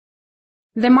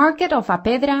The market of A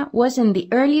Pedra was in the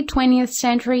early 20th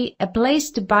century a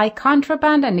place to buy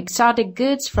contraband and exotic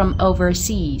goods from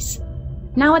overseas.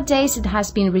 Nowadays it has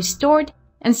been restored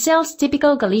and sells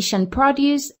typical Galician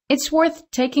produce. It's worth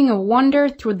taking a wander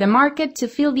through the market to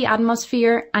feel the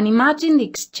atmosphere and imagine the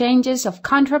exchanges of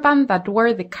contraband that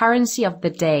were the currency of the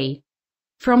day.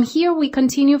 From here we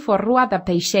continue for Rua da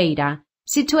Peixeira,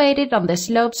 situated on the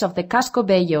slopes of the Casco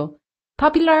Vello,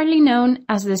 popularly known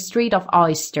as the Street of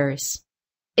Oysters.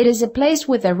 It is a place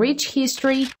with a rich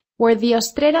history where the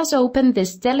ostreras open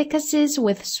these delicacies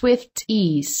with swift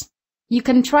ease. You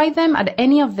can try them at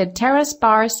any of the terrace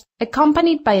bars,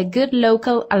 accompanied by a good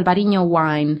local Albarino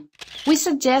wine. We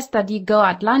suggest that you go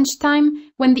at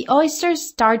lunchtime when the oysters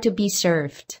start to be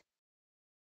served.